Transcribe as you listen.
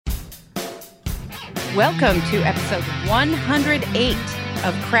Welcome to episode 108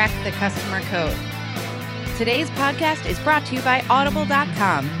 of Crack the Customer Code. Today's podcast is brought to you by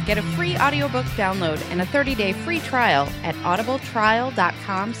Audible.com. Get a free audiobook download and a 30-day free trial at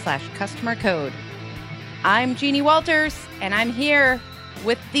audibletrial.com/customer code. I'm Jeannie Walters, and I'm here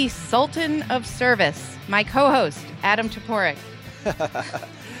with the Sultan of Service, my co-host, Adam Toporek.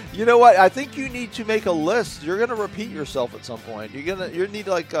 You know what? I think you need to make a list. You're going to repeat yourself at some point. You need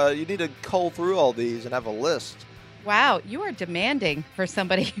to cull through all these and have a list. Wow, you are demanding for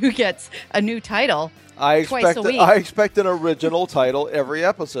somebody who gets a new title twice a week. I expect an original title every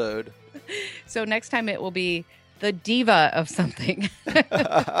episode. So next time it will be the diva of something.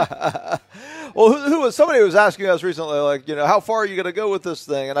 Well, somebody was asking us recently, like, how far are you going to go with this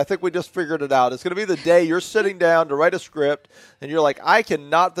thing? And I think we just figured it out. It's going to be the day you're sitting down to write a script, and you're like, I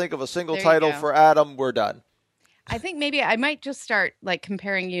cannot think of a single title for Adam. We're done. I think maybe I might just start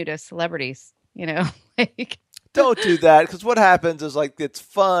comparing you to celebrities. Don't do that, because what happens is it's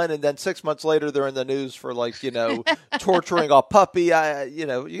fun, and then 6 months later they're in the news for torturing a puppy. You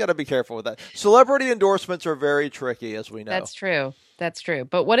got to be careful with that. Celebrity endorsements are very tricky, as we know. That's true.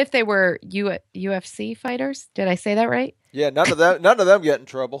 But what if they were UFC fighters? Did I say that right? Yeah, none of them get in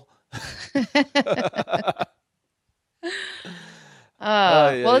trouble. It's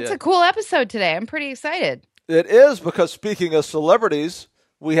a cool episode today. I'm pretty excited. It is, because speaking of celebrities,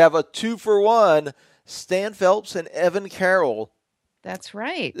 we have a 2-for-1. Stan Phelps and Evan Carroll. That's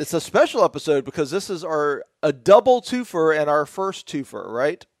right. It's a special episode because this is a double twofer and our first twofer,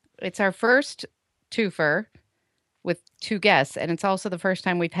 right? It's our first twofer with two guests, and it's also the first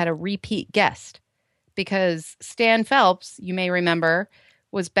time we've had a repeat guest because Stan Phelps, you may remember,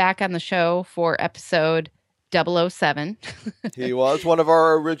 was back on the show for episode 007. He was one of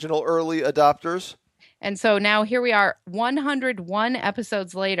our original early adopters. And so now here we are 101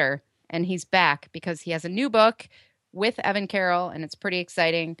 episodes later. And he's back because he has a new book with Evan Carroll, and it's pretty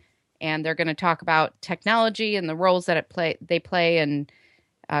exciting. And they're going to talk about technology and the roles that they play in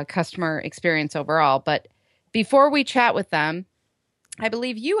customer experience overall. But before we chat with them, I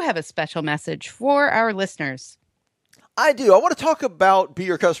believe you have a special message for our listeners. I do. I want to talk about Be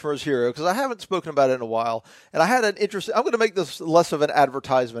Your Customer's Hero because I haven't spoken about it in a while. And I had I'm going to make this less of an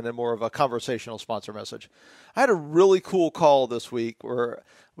advertisement and more of a conversational sponsor message. I had a really cool call this week where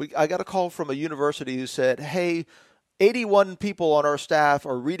I got a call from a university who said, hey, 81 people on our staff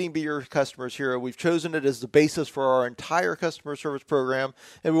are reading Be Your Customer's Hero. We've chosen it as the basis for our entire customer service program.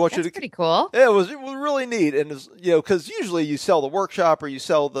 And we want you to. That's pretty cool. Yeah, it was really neat. And, because usually you sell the workshop or you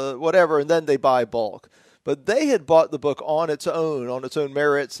sell the whatever, and then they buy bulk. But they had bought the book on its own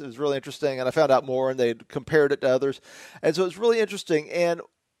merits. It was really interesting, and I found out more, and they had compared it to others. And so it's really interesting. And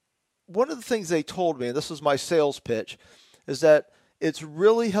one of the things they told me, and this was my sales pitch, is that it's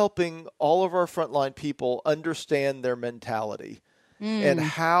really helping all of our frontline people understand their mentality and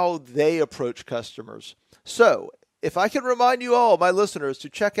how they approach customers. So if I can remind you all, my listeners, to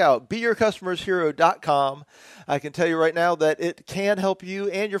check out BeYourCustomersHero.com, I can tell you right now that it can help you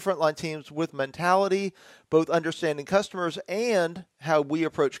and your frontline teams with mentality, both understanding customers and how we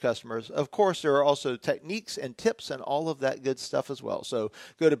approach customers. Of course, there are also techniques and tips and all of that good stuff as well. So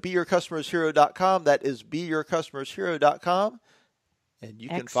go to BeYourCustomersHero.com. That is BeYourCustomersHero.com, and you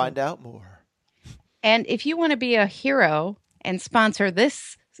can find out more. And if you want to be a hero and sponsor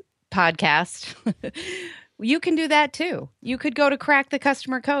this podcast, you can do that too. You could go to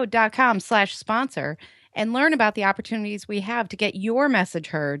crackthecustomercode.com/sponsor and learn about the opportunities we have to get your message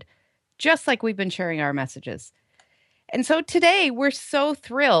heard, just like we've been sharing our messages. And so today we're so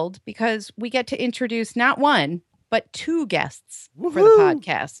thrilled because we get to introduce not one, but two guests for the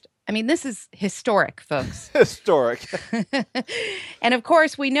podcast. I mean, this is historic, folks. Historic. And of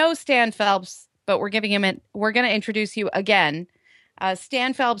course, we know Stan Phelps, but we're going to introduce you again.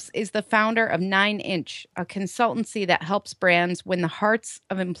 Stan Phelps is the founder of 9inch, a consultancy that helps brands win the hearts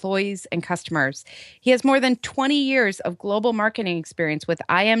of employees and customers. He has more than 20 years of global marketing experience with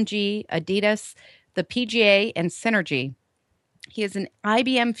IMG, Adidas, the PGA, and Synergy. He is an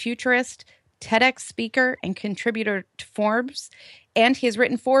IBM futurist, TEDx speaker, and contributor to Forbes, and he has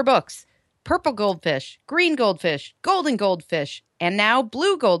written 4 books: Purple Goldfish, Green Goldfish, Golden Goldfish, and now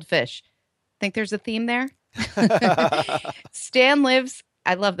Blue Goldfish. Think there's a theme there? Stan lives,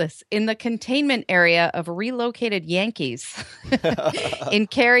 I love this, in the containment area of relocated Yankees in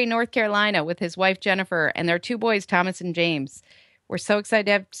Cary, North Carolina, with his wife, Jennifer, and their 2 boys, Thomas and James. We're so excited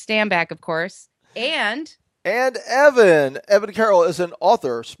to have Stan back, of course. And And Evan. Evan Carroll is an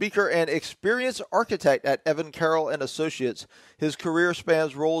author, speaker, and experienced architect at Evan Carroll and Associates. His career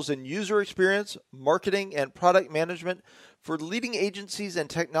spans roles in user experience, marketing, and product management for leading agencies and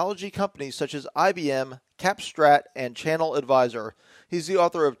technology companies such as IBM, Capstrat, and Channel Advisor. He's the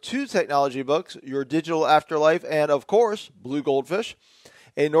author of 2 technology books, Your Digital Afterlife and, of course, Blue Goldfish.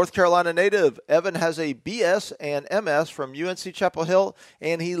 A North Carolina native, Evan has a BS and MS from UNC Chapel Hill,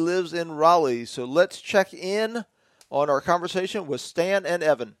 and he lives in Raleigh. So let's check in on our conversation with Stan and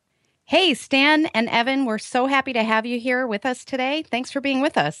Evan. Hey, Stan and Evan, we're so happy to have you here with us today. Thanks for being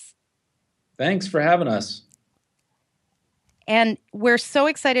with us. Thanks for having us. And we're so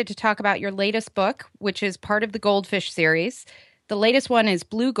excited to talk about your latest book, which is part of the Goldfish series. The latest one is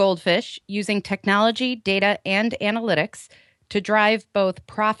Blue Goldfish, using technology, data, and analytics to drive both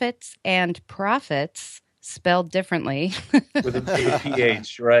profits and profits, spelled differently. with a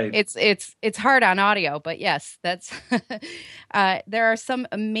PH, right? It's hard on audio, but yes, that's there are some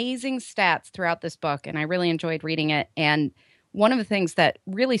amazing stats throughout this book, and I really enjoyed reading it. And one of the things that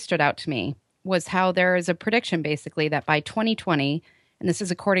really stood out to me was how there is a prediction basically that by 2020, and this is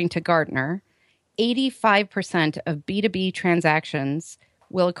according to Gartner, 85% of B2B transactions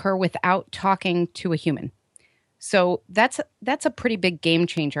will occur without talking to a human. So that's a pretty big game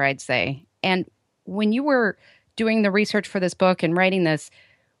changer, I'd say. And when you were doing the research for this book and writing this,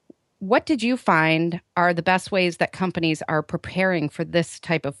 what did you find are the best ways that companies are preparing for this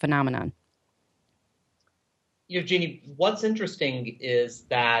type of phenomenon? Jeannie, what's interesting is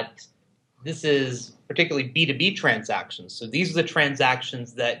that this is particularly B2B transactions. So these are the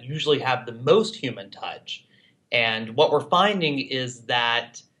transactions that usually have the most human touch. And what we're finding is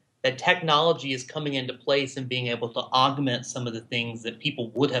that technology is coming into place and being able to augment some of the things that people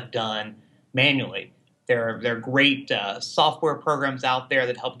would have done manually. There are great software programs out there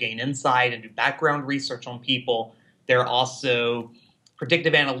that help gain insight and do background research on people. There are also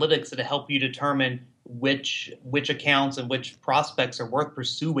predictive analytics that help you determine which accounts and which prospects are worth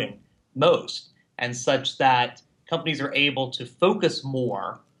pursuing most, and such that companies are able to focus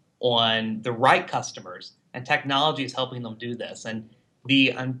more on the right customers, and technology is helping them do this. And the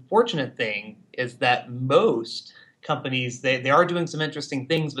unfortunate thing is that most companies, they are doing some interesting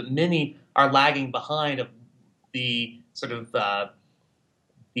things, but many are lagging behind of the sort of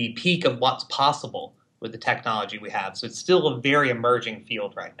the peak of what's possible with the technology we have. So it's still a very emerging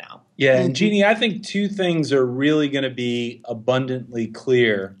field right now. Yeah, and Jeannie, I think 2 things are really going to be abundantly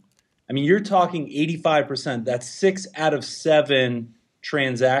clear. I mean, you're talking 85%. That's 6 out of 7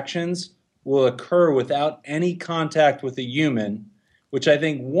 transactions will occur without any contact with a human, which I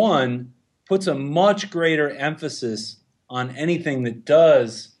think, 1, puts a much greater emphasis on anything that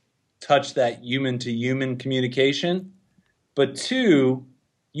does touch that human-to-human communication. But 2,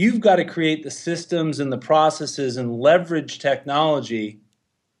 you've got to create the systems and the processes and leverage technology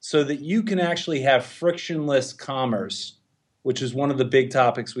so that you can actually have frictionless commerce, which is one of the big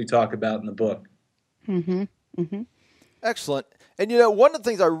topics we talk about in the book. Mm-hmm. Mm-hmm. Excellent. And, one of the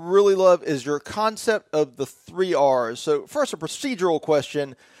things I really love is your concept of the 3 R's. So first, a procedural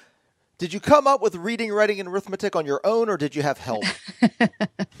question. Did you come up with reading, writing, and arithmetic on your own, or did you have help?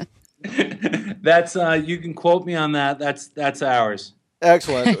 That's you can quote me on that. That's ours.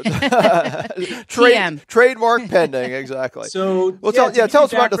 Excellent. Trademark pending, exactly. So, tell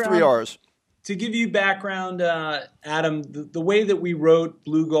us about the 3 R's. To give you background, Adam, the way that we wrote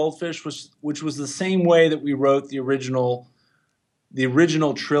Blue Goldfish which was the same way that we wrote the original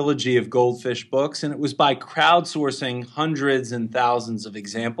trilogy of Goldfish books, and it was by crowdsourcing hundreds and thousands of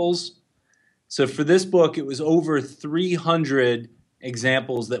examples. So for this book, it was over 300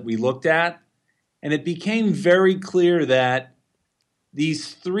 examples that we looked at, and it became very clear that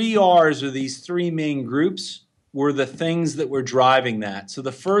these 3 R's, or these 3 main groups, were the things that were driving that. So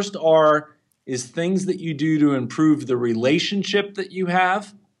the first R is things that you do to improve the relationship that you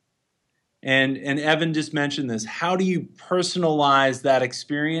have. And Evan just mentioned this. How do you personalize that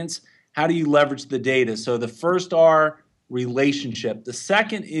experience? How do you leverage the data? So the first R, relationship. The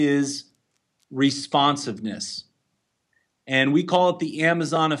second is responsiveness. And we call it the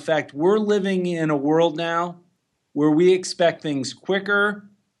Amazon effect. We're living in a world now where we expect things quicker,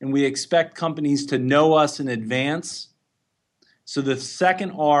 and we expect companies to know us in advance. So the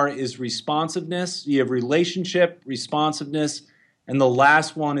second R is responsiveness. You have relationship, responsiveness, and the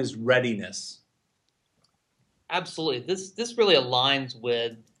last one is readiness. Absolutely. This really aligns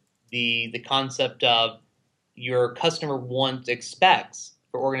with the concept of your customer expects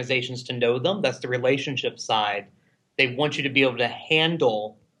for organizations to know them. That's the relationship side. They want you to be able to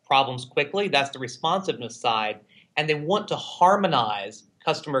handle problems quickly. That's the responsiveness side. And they want to harmonize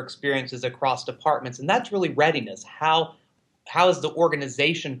customer experiences across departments, and that's really readiness. How is the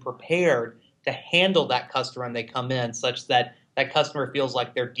organization prepared to handle that customer when they come in, such that that customer feels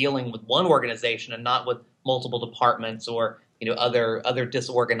like they're dealing with one organization and not with multiple departments or other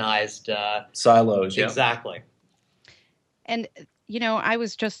disorganized silos. Yeah. Exactly. And I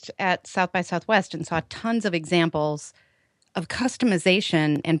was just at South by Southwest and saw tons of examples of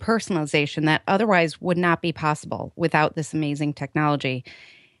customization and personalization that otherwise would not be possible without this amazing technology.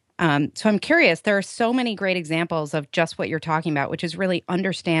 So I'm curious, there are so many great examples of just what you're talking about, which is really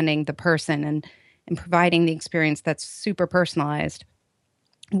understanding the person and providing the experience that's super personalized.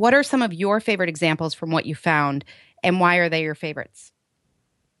 What are some of your favorite examples from what you found, and why are they your favorites?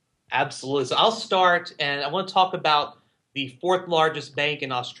 Absolutely. So I'll start, and I want to talk about the fourth largest bank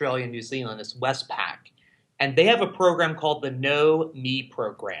in Australia and New Zealand. It's Westpac. And they have a program called the Know Me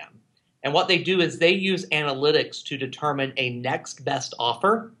program. And what they do is they use analytics to determine a next best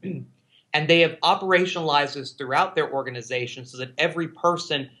offer. And they have operationalized this throughout their organization so that every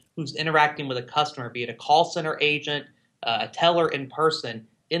person who's interacting with a customer, be it a call center agent, a teller in person,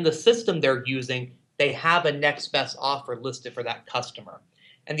 in the system they're using, they have a next best offer listed for that customer.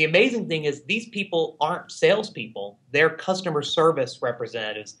 And the amazing thing is these people aren't salespeople. They're customer service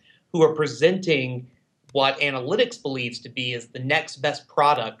representatives who are presenting what analytics believes to be is the next best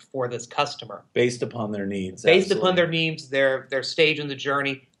product for this customer. Based upon their needs. Based upon their needs, their stage in the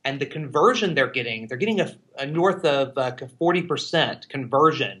journey, and the conversion they're getting a north of 40%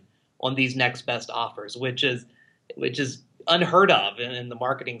 conversion on these next best offers, which is unheard of in the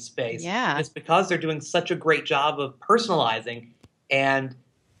marketing space. Yeah. It's because they're doing such a great job of personalizing. And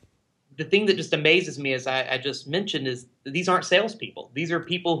the thing that just amazes me, as I just mentioned, is that these aren't salespeople. These are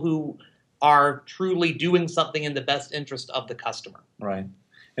people who are truly doing something in the best interest of the customer. Right.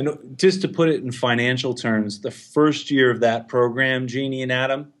 And just to put it in financial terms, the first year of that program, Jeannie and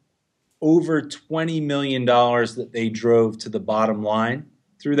Adam, over $20 million that they drove to the bottom line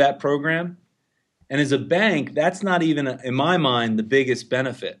through that program. And as a bank, that's not even, in my mind, the biggest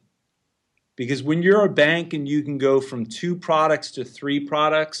benefit. Because when you're a bank and you can go from 2 products to 3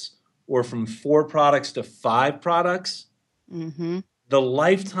 products or from 4 products to 5 products, the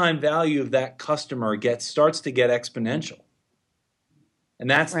lifetime value of that customer starts to get exponential. And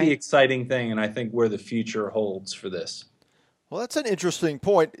that's the exciting thing, and I think where the future holds for this. Well, that's an interesting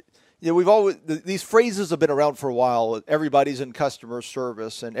point. We've always these phrases have been around for a while. Everybody's in customer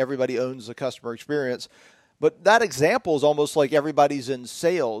service and everybody owns the customer experience. But that example is almost like everybody's in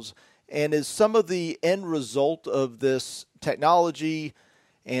sales. And is some of the end result of this technology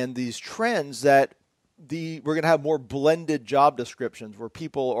and these trends that we're going to have more blended job descriptions where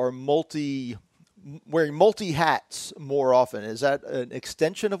people are wearing multi hats more often? Is that an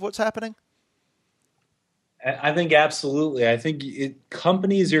extension of what's happening? I think absolutely. I think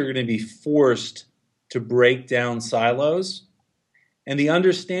companies are going to be forced to break down silos. And the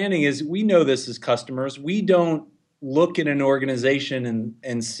understanding is, we know this as customers. We don't look at an organization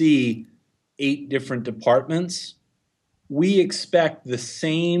and see 8 different departments. We expect the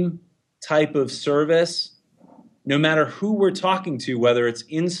same type of service, no matter who we're talking to, whether it's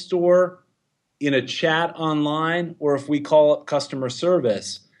in store, in a chat online, or if we call up customer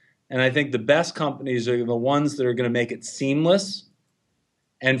service. And I think the best companies are the ones that are going to make it seamless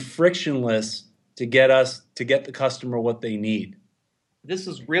and frictionless to get the customer what they need. This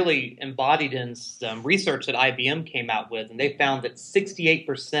is really embodied in some research that IBM came out with, and they found that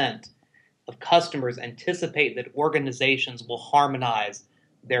 68% of customers anticipate that organizations will harmonize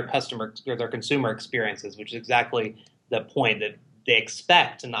their consumer experiences, which is exactly the point, that they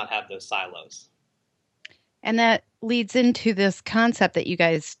expect to not have those silos. And that leads into this concept that you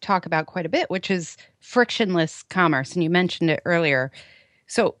guys talk about quite a bit, which is frictionless commerce. And you mentioned it earlier.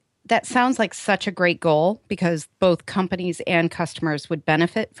 So that sounds like such a great goal because both companies and customers would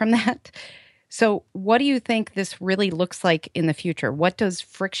benefit from that. So what do you think this really looks like in the future? What does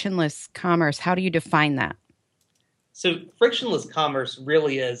frictionless commerce, how do you define that? So frictionless commerce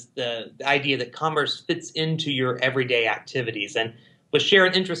really is the idea that commerce fits into your everyday activities. And we'll share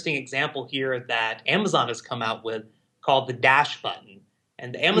an interesting example here that Amazon has come out with called the Dash button.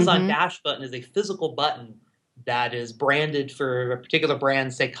 And the Amazon Dash button is a physical button that is branded for a particular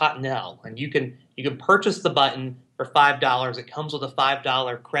brand, say Cottonelle. And you can purchase the button for $5. It comes with a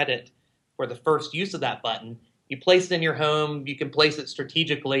 $5 credit for the first use of that button. You place it in your home. You can place it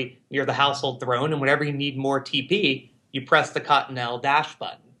strategically near the household throne. And whenever you need more TP, you press the Cottonelle Dash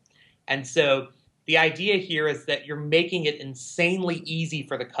button. And so the idea here is that you're making it insanely easy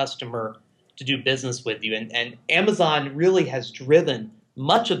for the customer to do business with you. And Amazon really has driven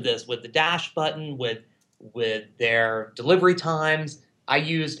much of this with the Dash button, with their delivery times. I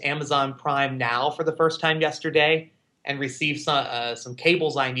used Amazon Prime Now for the first time yesterday and received some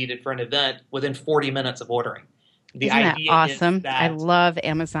cables I needed for an event within 40 minutes of ordering. The Isn't that idea awesome? is that I love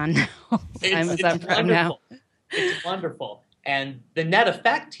Amazon now. Amazon it's Prime now. wonderful. It's wonderful. And the net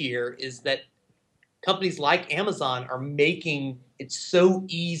effect here is that companies like Amazon are making it so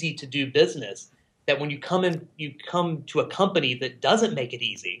easy to do business that when you come to a company that doesn't make it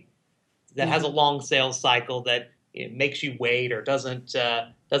easy, that has a long sales cycle, that it makes you wait or doesn't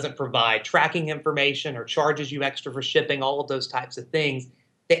provide tracking information or charges you extra for shipping, all of those types of things,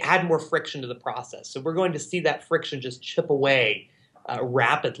 they add more friction to the process. So we're going to see that friction just chip away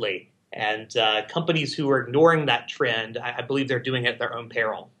rapidly. And companies who are ignoring that trend, I believe they're doing it at their own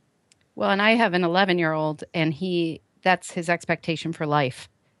peril. Well, and I have an 11-year-old, and that's his expectation for life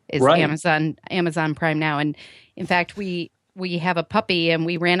is Right. Amazon Prime Now. And in fact, we have a puppy, and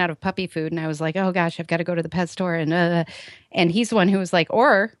we ran out of puppy food, and I was like, oh gosh, I've got to go to the pet store, and he's the one who was like,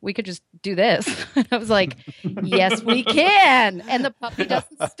 or we could just do this. And I was like, yes, we can, and the puppy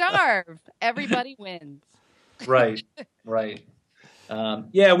doesn't starve. Everybody wins. Right.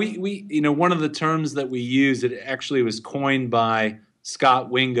 Yeah, we one of the terms that we use, it actually was coined by Scott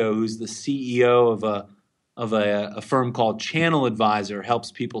Wingo, who's the CEO of a firm called Channel Advisor,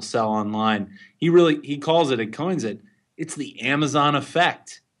 helps people sell online. He calls it, coins it, it's the Amazon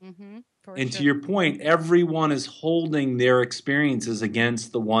effect. And to your point, everyone is holding their experiences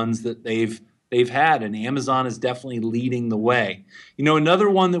against the ones that they've had, and Amazon is definitely leading the way. Another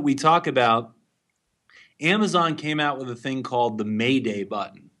one that we talk about, Amazon came out with a thing called the Mayday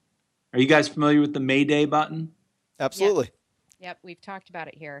button. Are you guys familiar with the Mayday button? Absolutely. Yep, we've talked about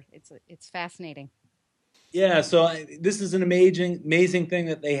it here. It's fascinating. Yeah, so this is an amazing thing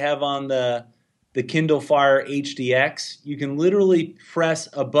that they have on the Kindle Fire HDX. You can literally press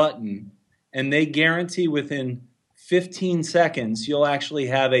a button, and they guarantee within 15 seconds you'll actually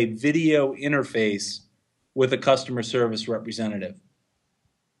have a video interface with a customer service representative.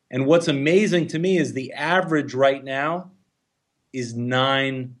 And what's amazing to me is the average right now is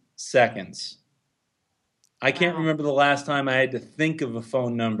 9 seconds. I can't remember the last time I had to think of a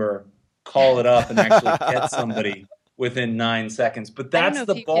phone number, call it up, and actually get somebody within 9 seconds. But that's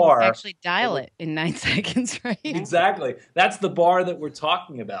the bar. Can actually dial it in 9 seconds, right? Exactly. That's the bar that we're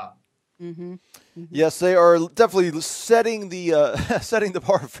talking about. Yes, they are definitely setting the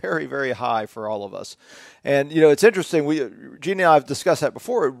bar very, very high for all of us. And it's interesting. Jeannie and I have discussed that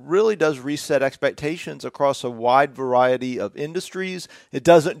before. It really does reset expectations across a wide variety of industries. It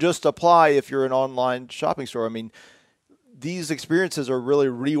doesn't just apply if you're an online shopping store. I mean, these experiences are really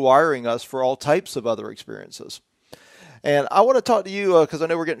rewiring us for all types of other experiences. And I want to talk to you, because I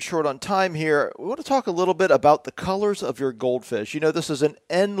know we're getting short on time here. We want to talk a little bit about the colors of your goldfish. This is an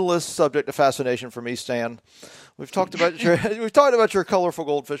endless subject of fascination for me, Stan. We've talked about your colorful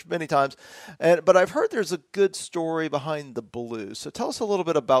goldfish many times, but I've heard there's a good story behind the blue. So tell us a little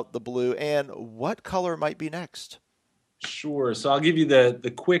bit about the blue and what color might be next. Sure. So I'll give you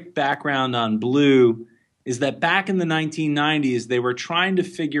the quick background on blue. Is that back in the 1990s, they were trying to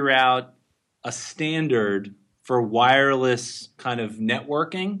figure out a standard for wireless kind of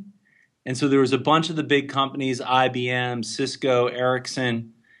networking. And so there was a bunch of the big companies, IBM, Cisco,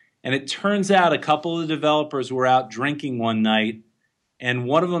 Ericsson, and it turns out a couple of developers were out drinking one night, and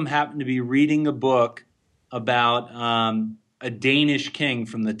one of them happened to be reading a book about a Danish king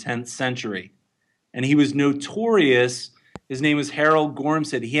from the 10th century. And he was notorious. His name was Harold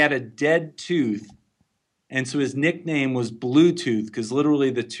Gormsted. He had a dead tooth, and so his nickname was Bluetooth because literally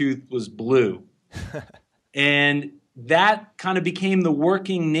the tooth was blue. And that kind of became the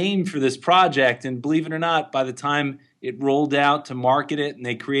working name for this project. And believe it or not, by the time it rolled out to market it and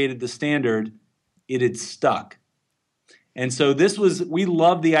they created the standard, it had stuck. And so we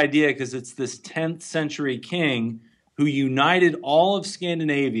love the idea because it's this 10th century king who united all of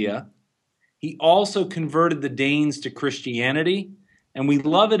Scandinavia. He also converted the Danes to Christianity. And we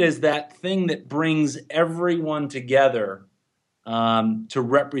love it as that thing that brings everyone together to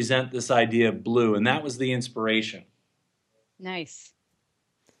represent this idea of blue. And that was the inspiration. Nice.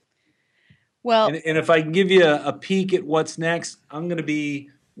 Well, and if I can give you a peek at what's next, I'm going to be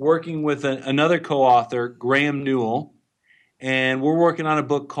working with another co-author, Graham Newell, and we're working on a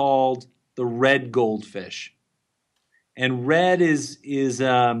book called The Red Goldfish. And red is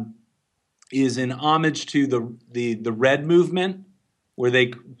in homage to the Red movement, where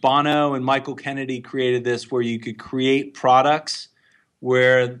Bono and Michael Kennedy created this, where you could create products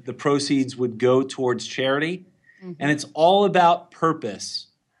where the proceeds would go towards charity. And it's all about purpose.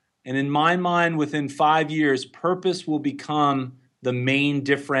 And in my mind, within 5 years, purpose will become the main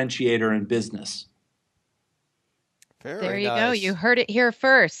differentiator in business. Very There you nice. go. You heard it here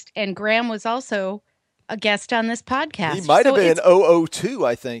first. And Graham was also a guest on this podcast. He might have been 002,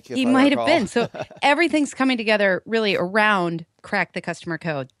 I think. He might have been. So everything's coming together really around Crack the Customer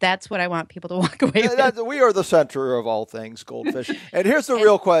Code. That's what I want people to walk away with. We are the center of all things goldfish. And here's the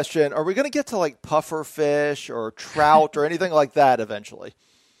real question. Are we going to get to like puffer fish or trout or anything like that eventually?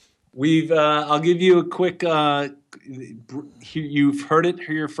 I'll give you a quick, you've heard it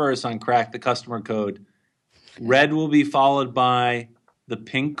here first on Crack the Customer Code. Red will be followed by the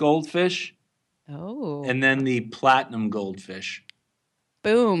pink goldfish. Oh. And then the platinum goldfish.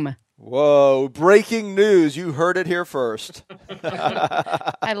 Boom. Whoa, breaking news. You heard it here first.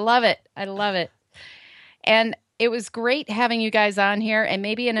 I love it. I love it. And it was great having you guys on here. And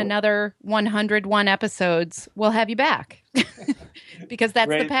maybe in another 101 episodes, we'll have you back. Because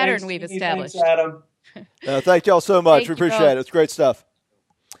that's the pattern we've established. Thanks, Adam. Thank y'all so much. Thank We you appreciate both. it. It's great stuff.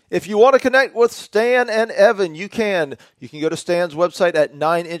 If you want to connect with Stan and Evan, you can. You can go to Stan's website at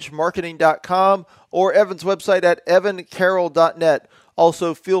 9inchmarketing.com or Evan's website at evancarroll.net.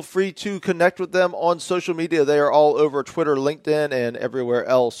 Also, feel free to connect with them on social media. They are all over Twitter, LinkedIn, and everywhere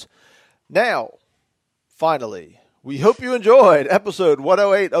else. Now, finally, we hope you enjoyed episode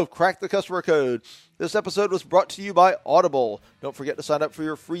 108 of Crack the Customer Code. This episode was brought to you by Audible. Don't forget to sign up for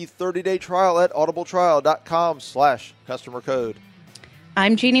your free 30-day trial at audibletrial.com/customercode.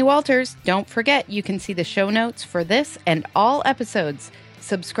 I'm Jeannie Walters. Don't forget, you can see the show notes for this and all episodes.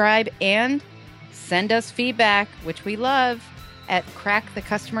 Subscribe and send us feedback, which we love, at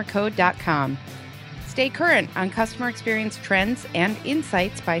crackthecustomercode.com. Stay current on customer experience trends and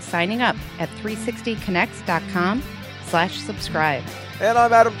insights by signing up at 360connects.com/subscribe. And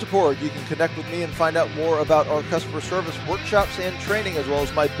I'm Adam Toporek. You can connect with me and find out more about our customer service workshops and training, as well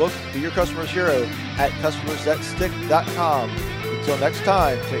as my book, Be Your Customer's Hero, at customersthatstick.com. Until next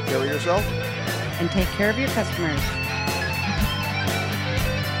time, take care of yourself. And take care of your customers.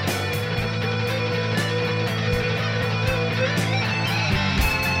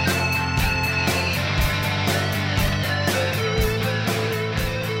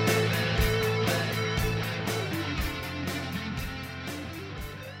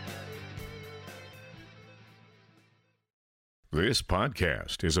 This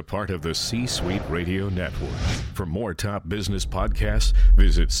podcast is a part of the C-Suite Radio Network. For more top business podcasts,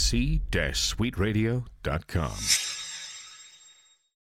 visit c-suiteradio.com.